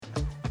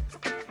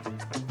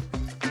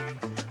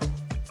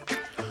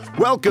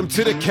Welcome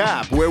to The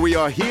Cap, where we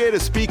are here to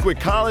speak with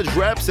college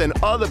reps and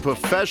other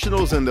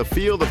professionals in the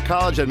field of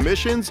college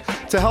admissions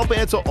to help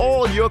answer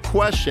all your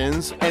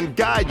questions and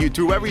guide you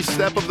through every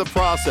step of the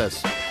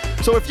process.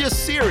 So if you're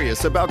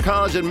serious about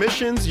college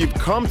admissions, you've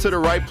come to the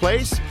right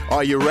place.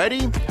 Are you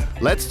ready?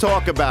 Let's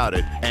talk about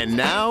it. And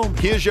now,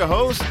 here's your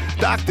host,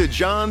 Dr.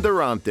 John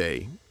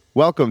Durante.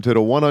 Welcome to the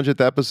 100th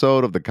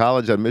episode of the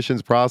College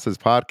Admissions Process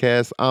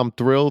Podcast. I'm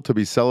thrilled to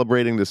be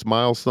celebrating this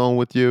milestone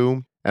with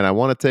you. And I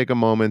want to take a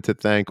moment to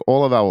thank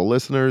all of our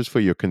listeners for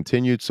your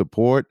continued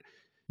support.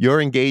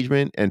 Your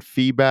engagement and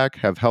feedback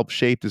have helped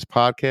shape this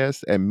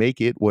podcast and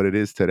make it what it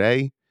is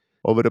today.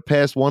 Over the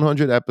past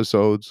 100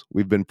 episodes,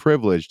 we've been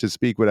privileged to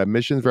speak with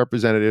admissions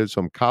representatives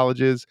from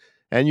colleges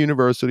and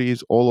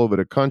universities all over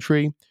the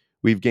country.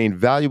 We've gained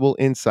valuable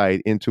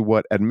insight into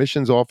what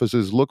admissions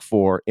officers look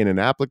for in an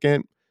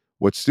applicant,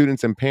 what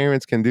students and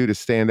parents can do to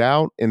stand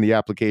out in the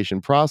application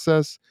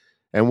process,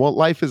 and what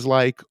life is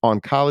like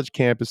on college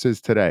campuses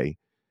today.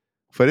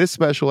 For this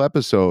special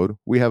episode,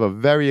 we have a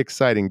very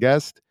exciting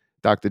guest,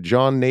 Dr.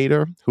 John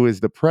Nader, who is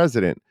the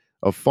president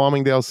of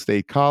Farmingdale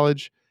State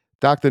College.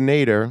 Dr.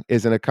 Nader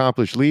is an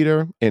accomplished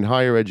leader in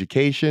higher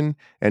education,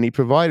 and he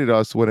provided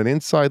us with an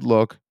inside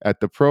look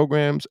at the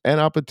programs and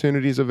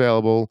opportunities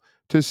available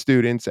to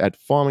students at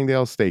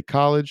Farmingdale State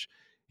College.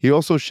 He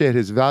also shared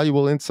his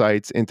valuable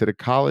insights into the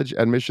college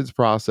admissions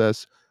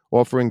process,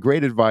 offering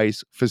great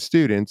advice for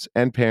students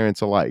and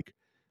parents alike.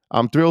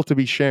 I'm thrilled to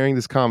be sharing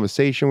this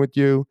conversation with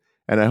you,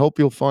 and I hope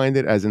you'll find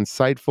it as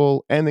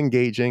insightful and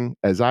engaging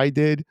as I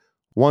did.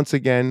 Once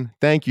again,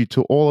 thank you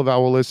to all of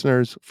our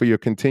listeners for your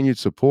continued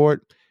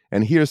support.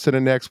 And here's to the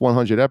next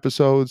 100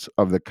 episodes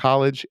of the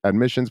College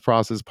Admissions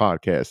Process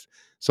Podcast.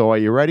 So are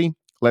you ready?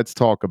 Let's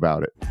talk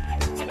about it.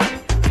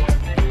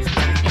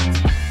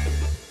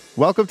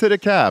 Welcome to The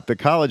Cap, the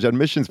College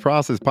Admissions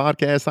Process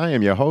Podcast. I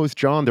am your host,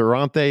 John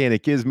Durante, and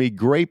it gives me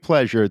great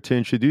pleasure to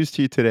introduce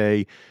to you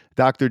today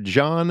Dr.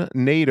 John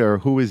Nader,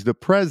 who is the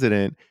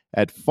president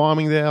at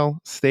Farmingdale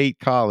State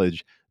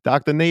College.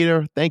 Dr.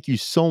 Nader, thank you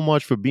so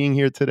much for being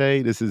here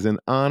today. This is an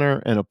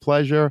honor and a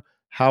pleasure.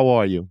 How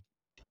are you?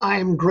 I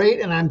am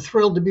great, and I'm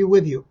thrilled to be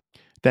with you.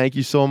 Thank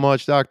you so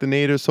much, Dr.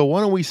 Nader. So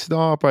why don't we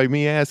start by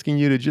me asking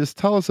you to just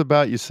tell us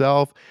about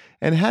yourself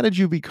and how did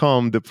you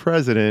become the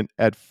president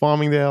at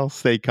Farmingdale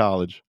State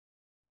College?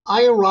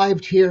 I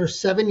arrived here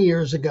 7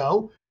 years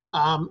ago,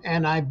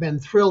 and I've been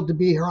thrilled to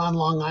be here on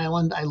Long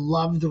Island. I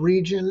love the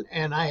region,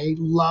 and I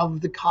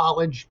love the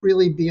college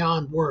really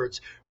beyond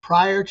words.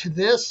 Prior to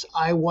this,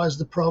 I was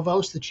the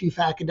provost, the chief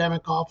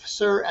academic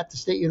officer at the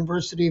State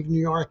University of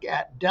New York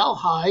at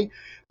Delhi,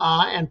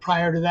 and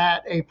prior to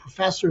that, a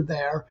professor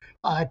there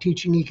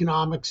teaching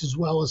economics as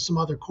well as some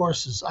other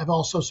courses. I've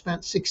also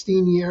spent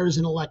 16 years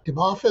in elective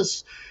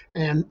office,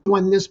 and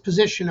when this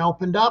position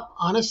opened up,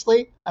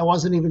 honestly, I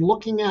wasn't even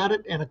looking at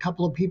it, and a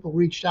couple of people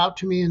reached out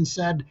to me and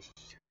said,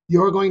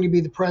 "You're going to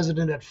be the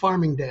president at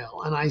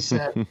Farmingdale." And I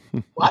said,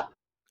 "What?"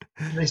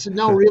 And they said,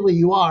 "No, really,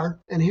 you are."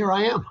 And here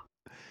I am.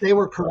 They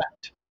were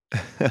correct.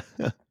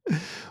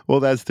 Well,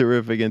 that's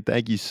terrific. And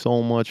thank you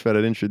so much for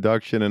that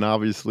introduction. And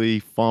obviously,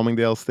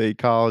 Farmingdale State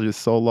College is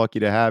so lucky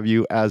to have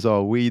you, as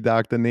are we,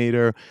 Dr.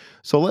 Nader.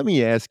 So let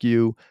me ask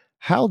you,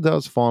 how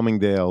does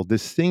Farmingdale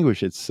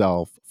distinguish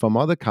itself from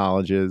other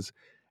colleges?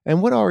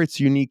 And what are its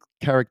unique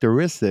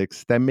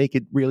characteristics that make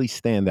it really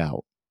stand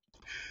out?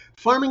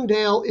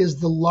 Farmingdale is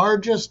the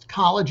largest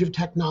college of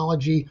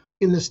technology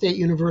in the State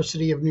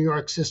University of New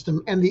York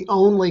system and the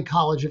only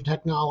college of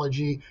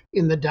technology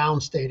in the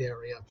downstate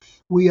area.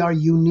 We are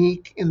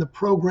unique in the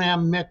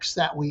program mix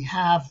that we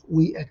have.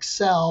 We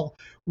excel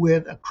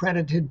with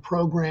accredited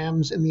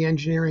programs in the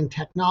engineering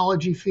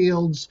technology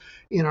fields,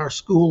 in our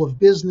School of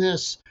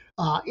Business,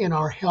 in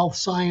our health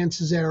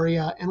sciences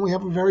area, and we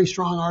have a very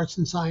strong arts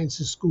and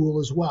sciences school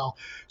as well.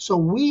 So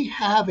we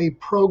have a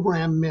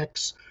program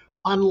mix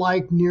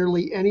unlike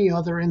nearly any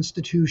other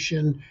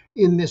institution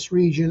in this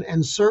region,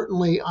 and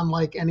certainly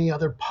unlike any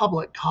other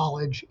public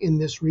college in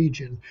this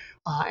region.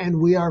 And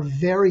we are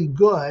very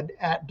good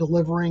at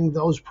delivering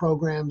those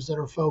programs that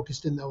are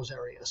focused in those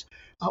areas.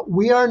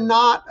 We are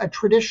not a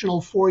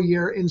traditional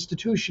four-year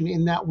institution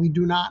in that we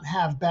do not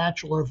have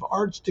Bachelor of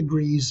Arts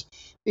degrees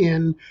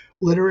in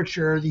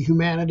literature, the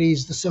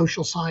humanities, the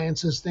social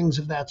sciences, things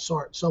of that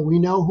sort. So we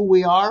know who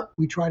we are,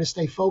 we try to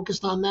stay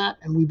focused on that,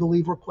 and we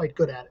believe we're quite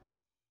good at it.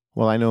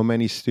 Well, I know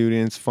many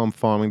students from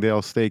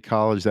Farmingdale State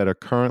College that are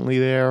currently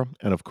there,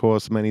 and of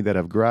course, many that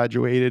have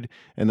graduated,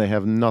 and they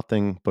have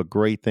nothing but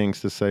great things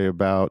to say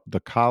about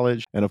the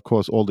college and, of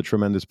course, all the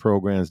tremendous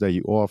programs that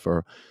you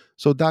offer.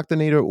 So, Dr.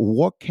 Nader,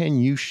 what can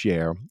you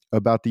share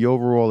about the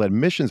overall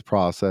admissions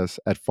process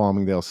at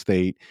Farmingdale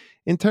State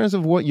in terms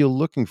of what you're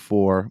looking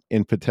for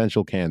in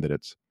potential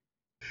candidates?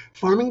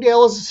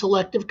 Farmingdale is a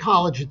selective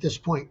college at this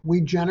point.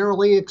 We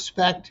generally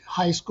expect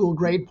high school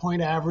grade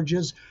point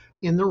averages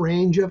in the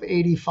range of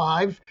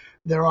 85.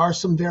 There are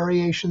some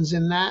variations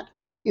in that.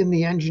 In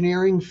the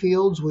engineering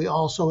fields, we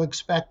also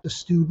expect the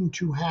student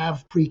to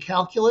have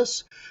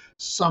pre-calculus.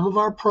 Some of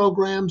our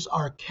programs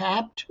are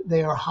capped.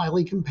 They are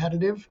highly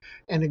competitive.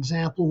 An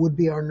example would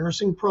be our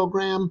nursing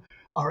program,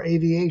 our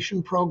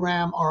aviation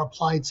program, our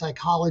applied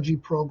psychology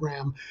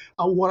program.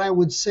 What I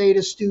would say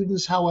to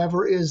students,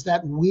 however, is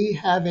that we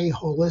have a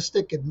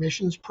holistic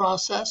admissions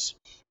process.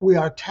 We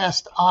are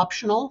test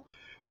optional.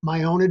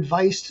 My own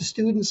advice to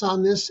students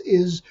on this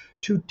is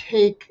to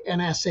take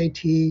an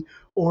SAT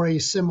or a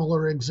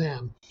similar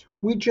exam.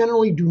 We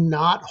generally do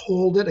not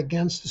hold it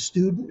against the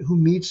student who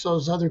meets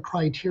those other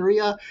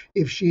criteria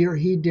if she or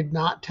he did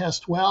not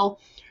test well.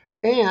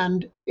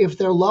 And if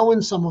they're low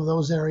in some of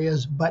those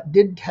areas but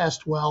did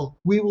test well,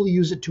 we will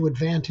use it to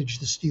advantage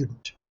the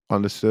student.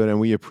 Understood, and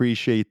we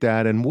appreciate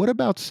that. And what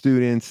about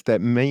students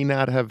that may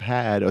not have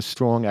had a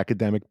strong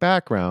academic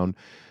background,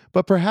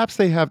 but perhaps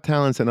they have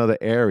talents in other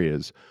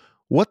areas?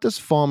 What does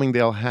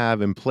Farmingdale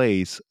have in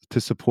place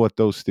to support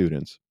those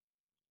students?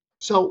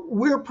 So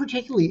we're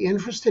particularly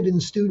interested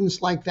in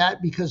students like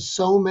that because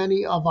so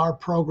many of our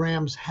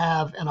programs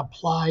have an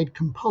applied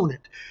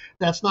component.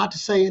 That's not to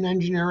say in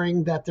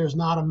engineering that there's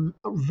not a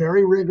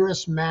very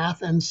rigorous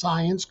math and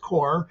science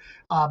core,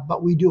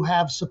 but we do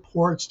have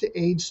supports to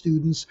aid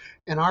students,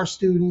 and our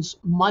students,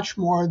 much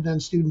more than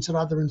students at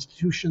other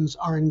institutions,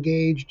 are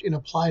engaged in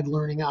applied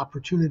learning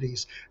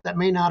opportunities. That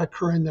may not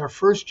occur in their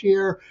first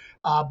year,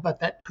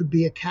 but that could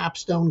be a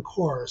capstone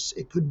course.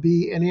 It could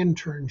be an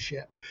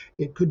internship.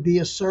 It could be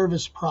a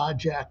service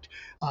project.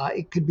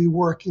 It could be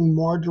working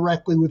more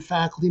directly with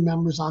faculty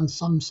members on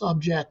some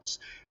subjects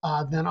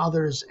than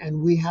others.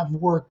 And we have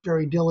worked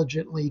very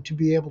diligently to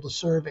be able to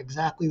serve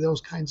exactly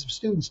those kinds of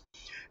students.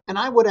 And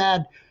I would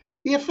add,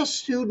 if a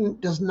student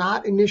does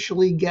not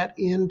initially get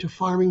into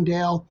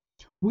Farmingdale,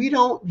 we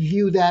don't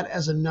view that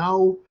as a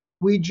no.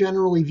 We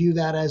generally view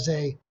that as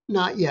a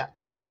not yet.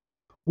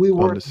 We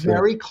work Understood.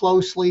 very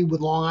closely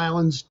with Long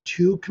Island's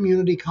two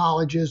community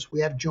colleges.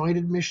 We have joint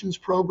admissions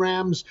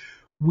programs.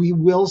 We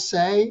will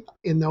say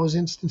in those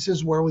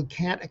instances where we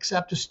can't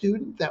accept a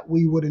student that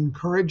we would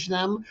encourage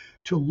them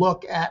to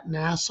look at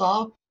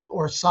Nassau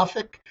or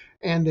Suffolk,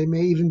 and they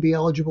may even be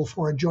eligible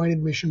for a joint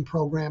admission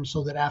program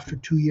so that after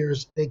 2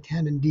 years they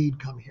can indeed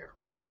come here.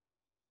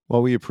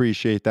 Well, we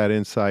appreciate that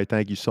insight.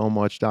 Thank you so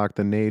much,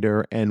 Dr.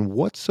 Nader. And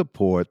what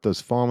support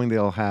does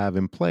Farmingdale have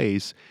in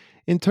place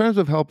in terms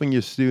of helping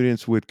your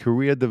students with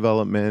career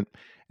development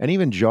and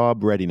even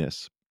job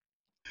readiness?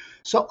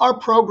 So our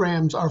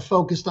programs are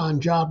focused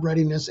on job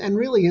readiness and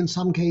really in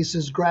some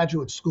cases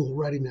graduate school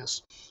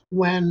readiness.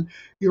 When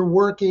you're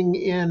working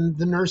in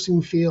the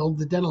nursing field,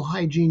 the dental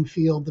hygiene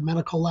field, the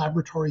medical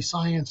laboratory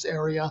science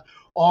area,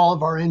 all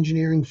of our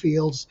engineering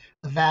fields,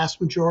 the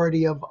vast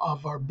majority of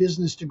our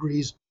business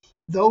degrees,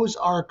 those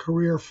are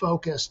career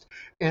focused.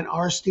 And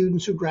our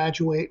students who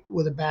graduate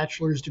with a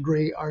bachelor's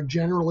degree are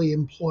generally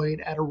employed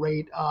at a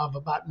rate of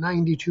about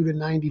 92 to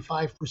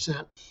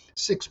 95%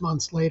 6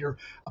 months later.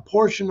 A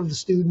portion of the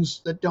students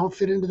that don't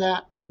fit into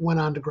that went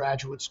on to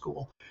graduate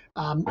school.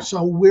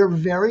 So we're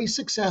very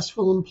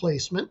successful in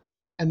placement,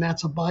 and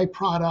that's a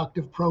byproduct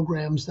of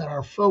programs that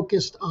are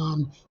focused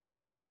on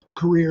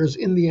careers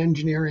in the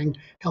engineering,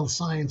 health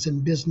science,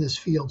 and business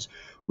fields.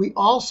 We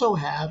also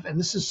have, and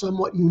this is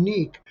somewhat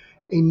unique,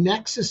 a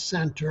Nexus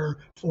Center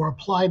for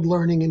Applied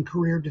Learning and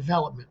Career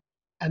Development.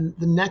 And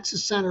the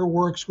Nexus Center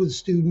works with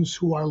students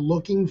who are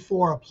looking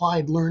for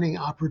applied learning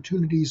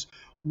opportunities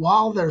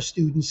while they're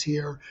students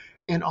here,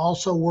 and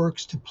also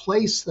works to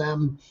place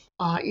them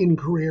in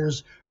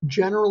careers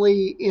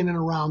generally in and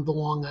around the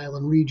Long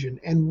Island region.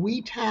 And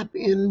we tap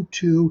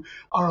into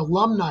our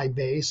alumni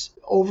base,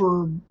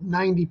 over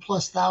 90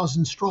 plus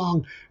thousand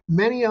strong,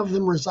 many of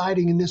them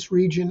residing in this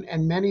region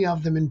and many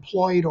of them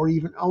employed or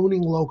even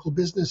owning local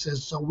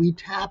businesses. So we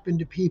tap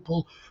into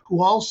people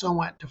who also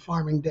went to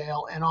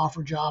Farmingdale and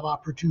offer job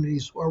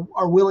opportunities or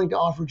are willing to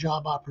offer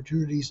job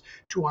opportunities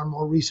to our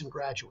more recent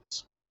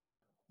graduates.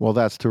 Well,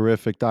 that's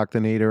terrific, Dr.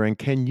 Nader. And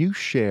can you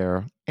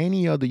share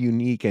any other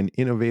unique and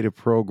innovative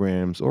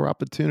programs or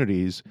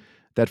opportunities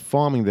that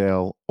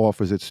Farmingdale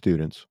offers its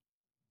students?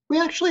 We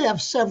actually have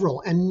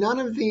several, and none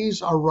of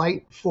these are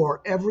right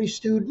for every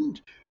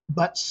student,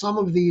 but some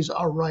of these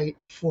are right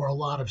for a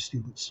lot of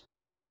students.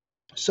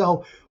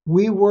 So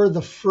we were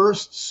the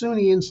first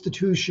SUNY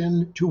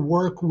institution to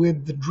work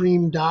with the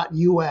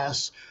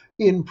Dream.us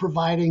in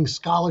providing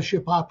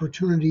scholarship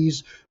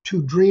opportunities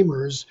to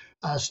dreamers,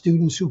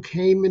 students who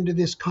came into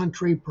this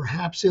country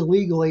perhaps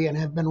illegally and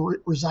have been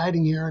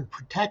residing here and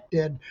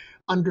protected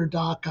under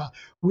DACA.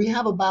 We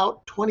have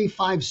about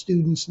 25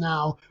 students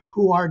now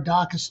who are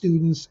DACA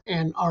students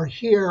and are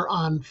here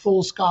on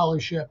full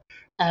scholarship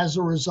as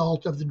a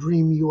result of the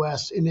Dream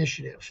US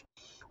initiative.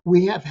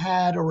 We have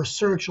had a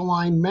research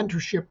aligned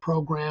mentorship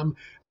program,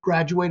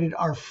 graduated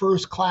our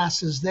first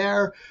classes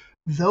there.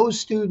 those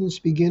students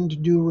begin to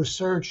do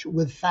research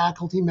with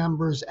faculty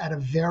members at a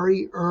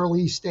very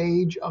early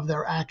stage of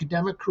their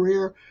academic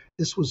career.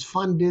 This was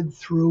funded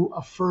through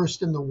a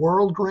First in the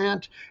World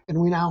grant, and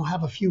we now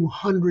have a few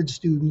hundred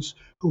students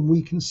whom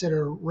we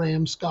consider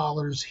RAM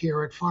scholars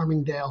here at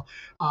Farmingdale.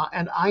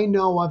 And I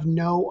know of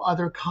no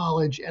other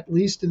college, at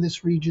least in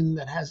this region,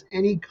 that has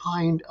any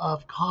kind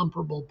of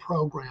comparable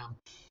program.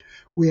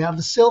 We have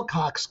the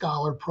Silcox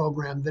Scholar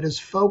Program that is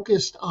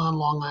focused on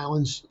Long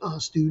Island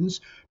students,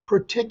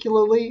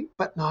 particularly,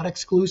 but not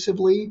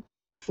exclusively,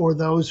 for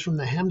those from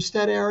the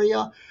Hempstead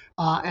area.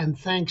 And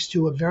thanks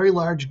to a very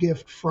large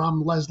gift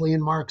from Leslie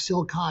and Mark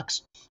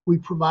Silcox, we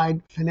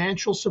provide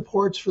financial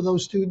supports for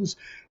those students.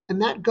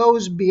 And that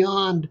goes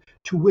beyond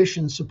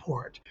tuition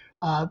support.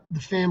 The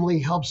family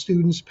helps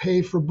students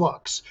pay for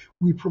books.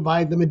 We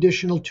provide them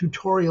additional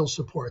tutorial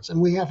supports.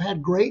 And we have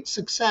had great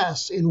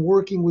success in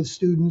working with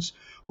students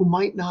who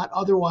might not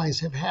otherwise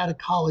have had a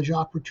college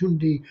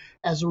opportunity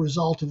as a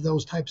result of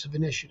those types of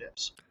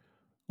initiatives.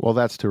 Well,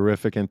 that's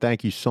terrific. And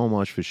thank you so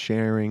much for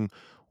sharing.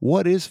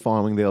 What is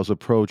Farmingdale's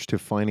approach to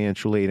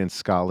financial aid and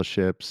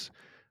scholarships?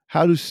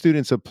 How do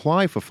students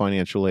apply for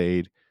financial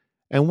aid?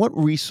 And what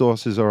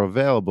resources are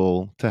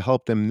available to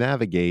help them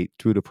navigate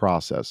through the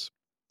process?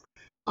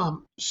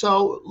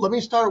 So let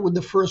me start with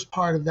the first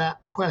part of that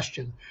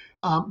question.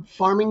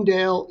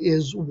 Farmingdale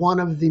is one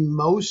of the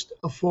most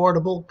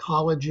affordable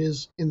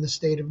colleges in the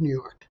state of New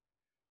York.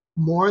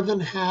 More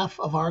than half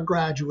of our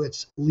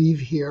graduates leave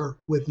here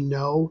with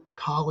no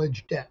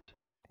college debt.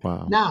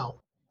 Wow. Now,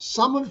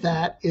 some of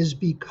that is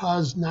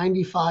because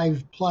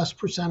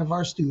 95+% of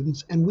our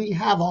students, and we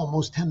have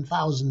almost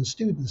 10,000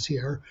 students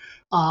here,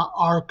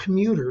 are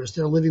commuters.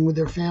 They're living with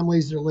their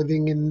families, they're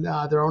living in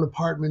their own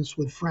apartments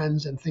with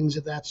friends and things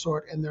of that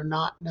sort, and they're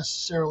not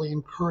necessarily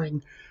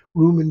incurring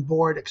room and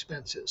board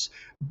expenses.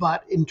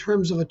 But in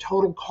terms of a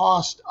total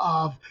cost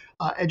of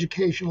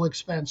educational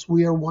expense,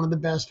 we are one of the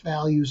best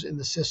values in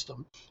the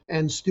system.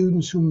 And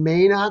students who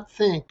may not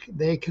think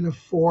they can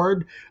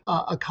afford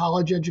a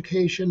college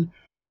education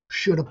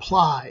should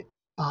apply.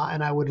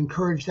 And I would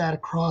encourage that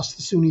across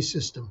the SUNY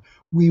system.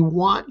 We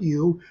want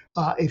you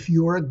if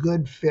you're a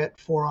good fit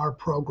for our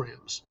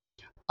programs.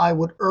 I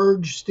would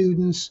urge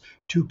students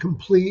to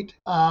complete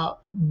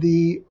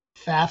the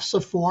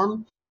FAFSA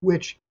form,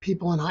 which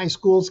people in high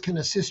schools can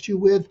assist you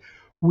with.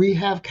 We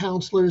have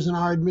counselors in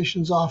our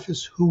admissions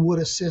office who would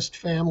assist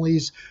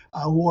families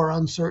who are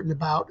uncertain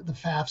about the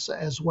FAFSA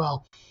as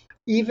well.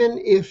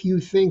 Even if you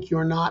think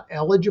you're not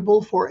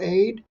eligible for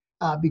aid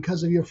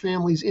because of your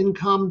family's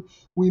income,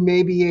 we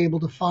may be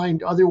able to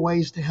find other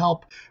ways to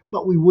help,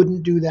 but we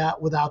wouldn't do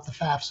that without the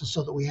FAFSA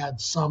so that we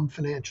had some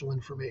financial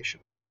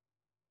information.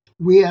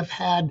 We have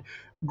had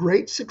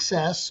great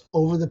success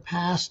over the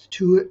past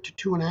 2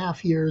 to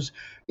 2.5 years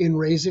in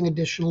raising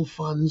additional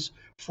funds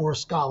for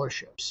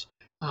scholarships.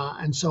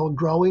 And so a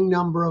growing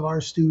number of our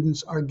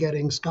students are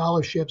getting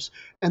scholarships,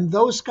 and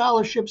those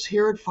scholarships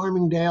here at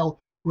Farmingdale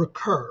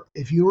recur.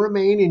 If you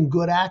remain in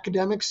good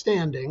academic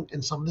standing,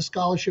 and some of the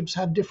scholarships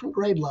have different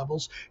grade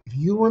levels, if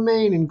you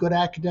remain in good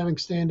academic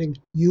standing,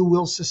 you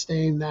will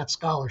sustain that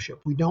scholarship.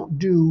 We don't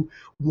do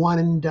one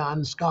and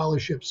done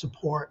scholarship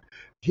support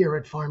here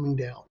at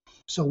Farmingdale.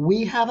 So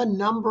we have a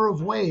number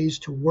of ways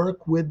to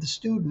work with the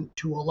student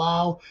to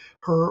allow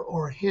her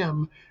or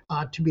him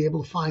to be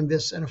able to find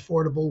this an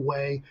affordable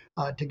way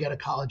to get a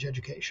college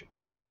education.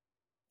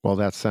 Well,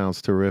 that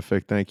sounds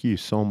terrific. Thank you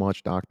so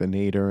much, Dr.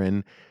 Nader.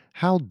 And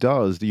how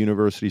does the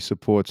university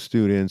support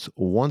students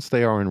once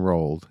they are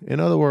enrolled? In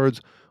other words,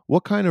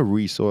 what kind of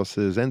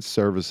resources and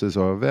services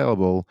are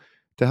available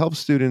to help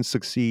students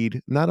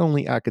succeed not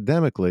only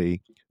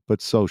academically,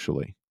 but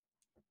socially?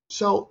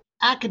 So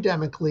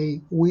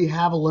academically, we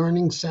have a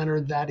learning center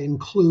that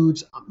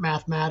includes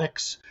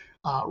mathematics,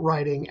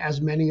 writing,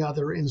 as many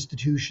other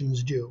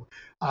institutions do.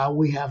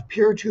 We have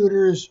peer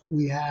tutors,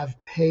 we have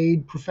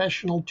paid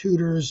professional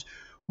tutors,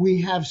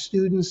 we have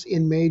students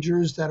in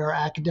majors that are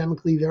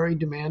academically very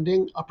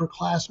demanding,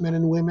 upperclassmen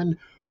and women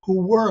who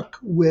work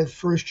with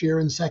first year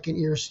and second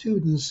year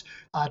students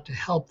to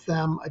help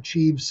them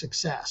achieve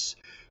success.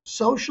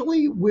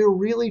 Socially, we're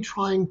really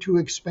trying to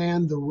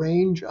expand the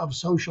range of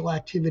social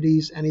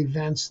activities and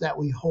events that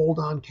we hold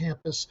on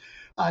campus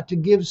to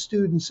give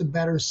students a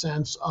better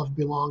sense of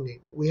belonging.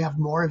 We have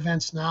more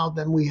events now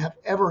than we have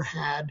ever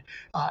had,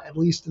 at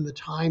least in the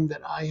time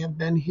that I have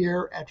been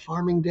here at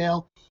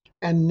Farmingdale.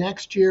 And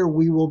next year,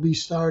 we will be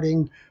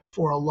starting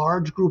for a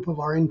large group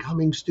of our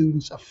incoming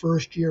students a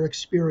first year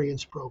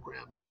experience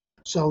program.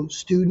 So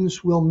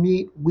students will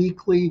meet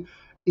weekly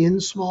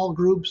in small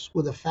groups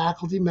with a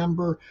faculty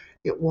member.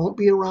 It won't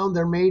be around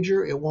their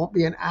major. It won't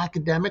be an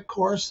academic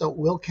course, so it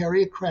will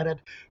carry a credit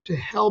to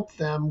help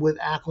them with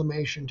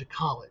acclimation to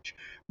college.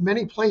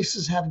 Many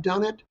places have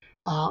done it,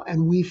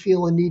 and we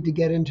feel a need to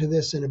get into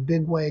this in a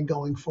big way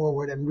going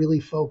forward and really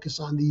focus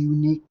on the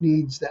unique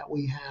needs that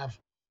we have,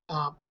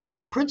 uh,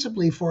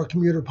 principally for a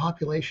commuter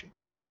population.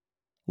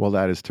 Well,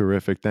 that is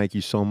terrific. Thank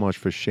you so much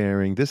for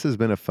sharing. This has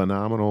been a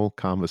phenomenal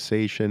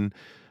conversation.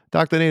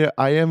 Dr. Nader,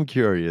 I am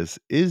curious,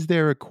 is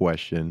there a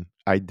question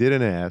I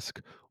didn't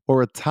ask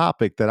or a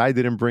topic that I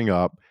didn't bring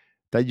up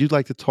that you'd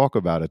like to talk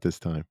about at this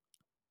time?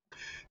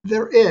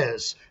 There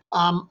is.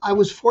 I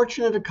was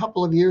fortunate a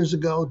couple of years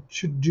ago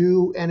to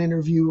do an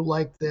interview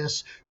like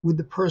this with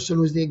the person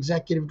who's the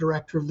executive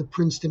director of the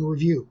Princeton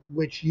Review,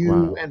 which you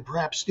Wow. and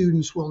perhaps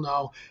students will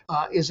know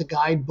is a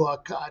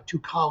guidebook to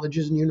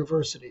colleges and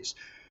universities.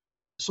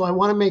 So I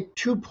want to make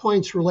 2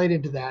 points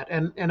related to that.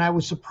 And I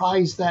was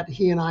surprised that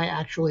he and I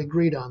actually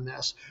agreed on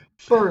this.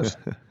 First,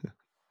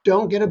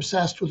 don't get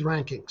obsessed with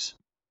rankings.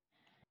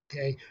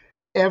 Okay.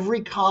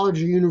 Every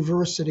college or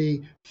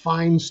university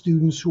finds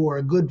students who are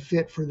a good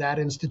fit for that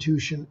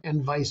institution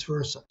and vice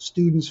versa.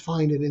 Students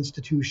find an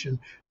institution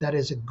that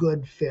is a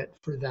good fit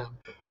for them.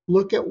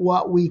 Look at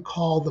what we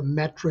call the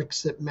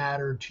metrics that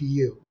matter to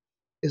you.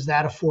 Is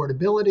that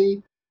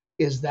affordability?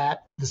 Is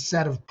that the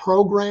set of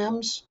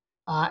programs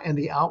and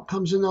the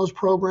outcomes in those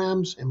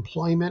programs,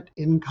 employment,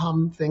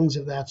 income, things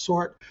of that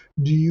sort?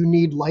 Do you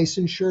need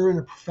licensure in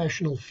a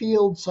professional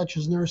field such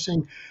as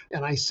nursing?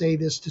 And I say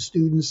this to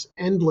students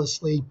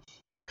endlessly.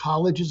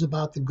 College is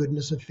about the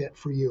goodness of fit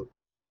for you.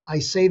 I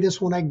say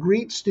this when I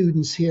greet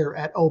students here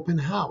at Open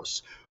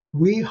House.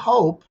 We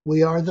hope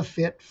we are the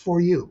fit for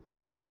you.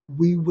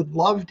 We would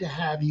love to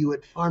have you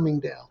at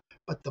Farmingdale,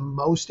 but the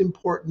most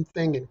important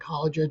thing in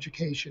college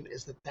education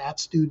is that that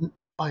student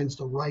finds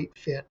the right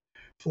fit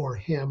for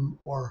him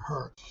or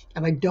her.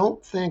 And I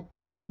don't think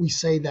we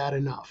say that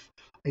enough.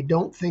 I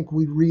don't think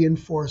we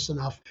reinforce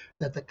enough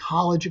that the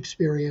college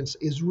experience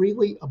is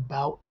really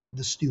about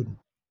the student.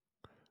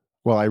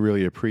 Well, I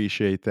really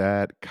appreciate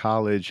that.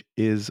 College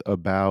is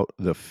about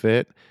the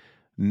fit.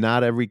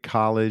 Not every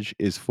college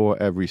is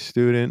for every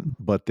student,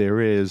 but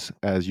there is,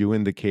 as you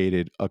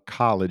indicated, a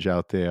college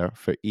out there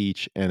for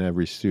each and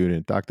every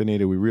student. Dr.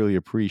 Nader, we really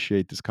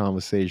appreciate this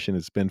conversation.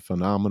 It's been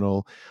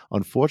phenomenal.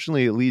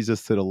 Unfortunately, it leads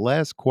us to the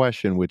last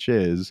question, which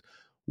is,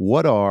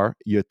 what are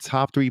your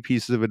top 3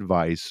 pieces of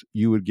advice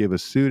you would give a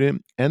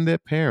student and their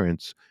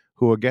parents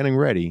who are getting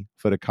ready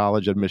for the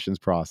college admissions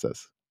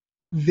process?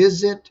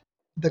 Visit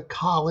the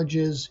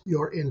colleges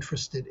you're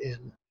interested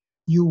in.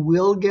 You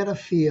will get a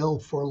feel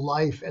for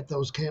life at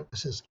those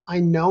campuses. I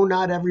know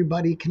not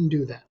everybody can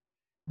do that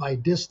by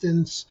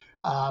distance,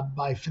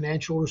 by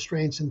financial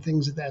restraints, and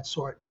things of that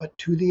sort. But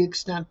to the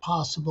extent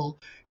possible,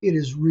 it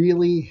is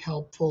really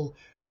helpful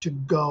to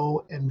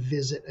go and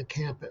visit a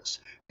campus.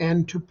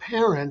 And to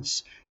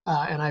parents,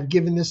 and I've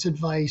given this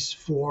advice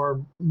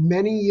for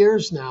many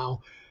years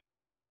now,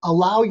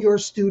 allow your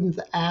student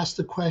to ask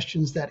the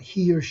questions that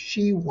he or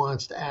she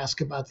wants to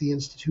ask about the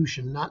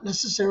institution, not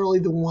necessarily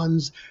the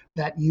ones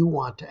that you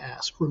want to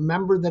ask.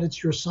 Remember that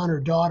it's your son or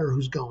daughter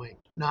who's going,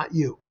 not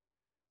you.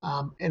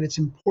 And it's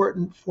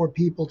important for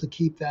people to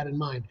keep that in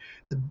mind.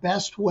 The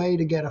best way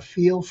to get a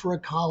feel for a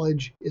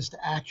college is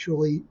to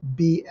actually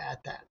be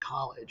at that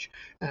college.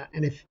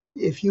 And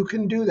if you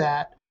can do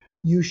that,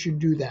 you should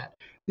do that.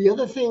 The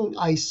other thing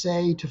I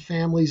say to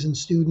families and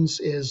students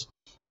is,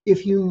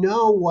 if you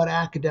know what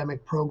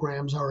academic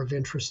programs are of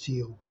interest to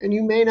you, and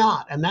you may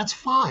not, and that's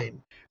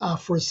fine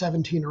for a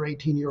 17 or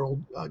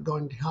 18-year-old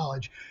going to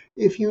college.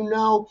 If you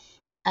know,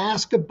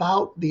 ask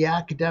about the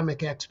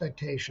academic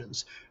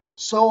expectations.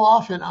 So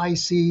often I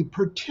see,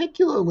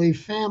 particularly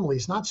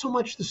families, not so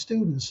much the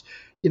students,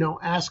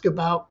 ask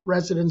about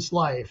residence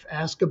life,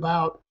 ask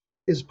about,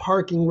 is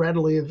parking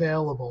readily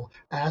available,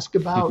 ask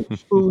about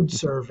food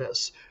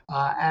service,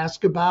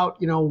 ask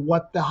about,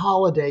 what the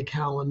holiday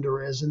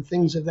calendar is and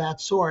things of that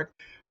sort.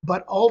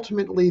 But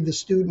ultimately, the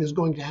student is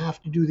going to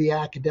have to do the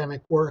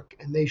academic work,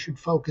 and they should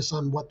focus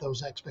on what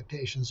those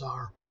expectations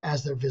are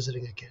as they're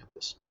visiting a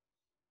campus.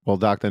 Well,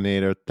 Dr.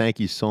 Nader, thank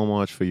you so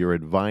much for your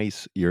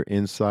advice, your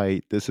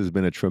insight. This has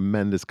been a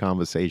tremendous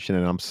conversation,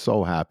 and I'm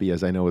so happy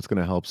as I know it's going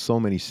to help so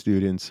many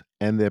students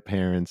and their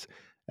parents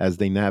as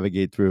they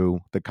navigate through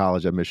the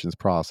college admissions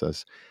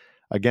process.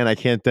 Again, I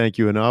can't thank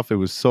you enough. It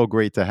was so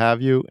great to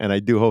have you, and I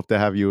do hope to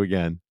have you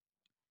again.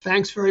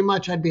 Thanks very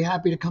much. I'd be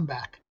happy to come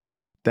back.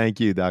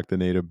 Thank you, Dr.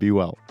 Nader. Be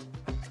well.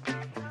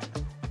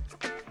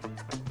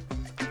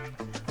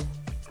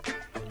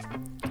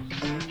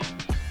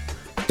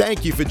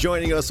 Thank you for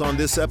joining us on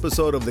this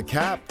episode of The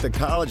CAP, the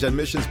College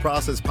Admissions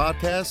Process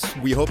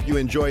Podcast. We hope you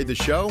enjoyed the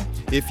show.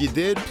 If you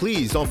did,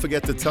 please don't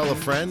forget to tell a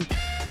friend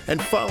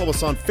and follow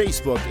us on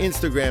Facebook,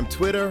 Instagram,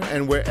 Twitter,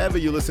 and wherever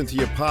you listen to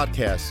your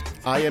podcasts.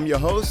 I am your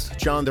host,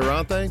 John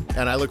Durante,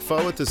 and I look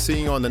forward to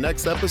seeing you on the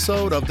next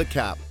episode of The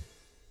CAP.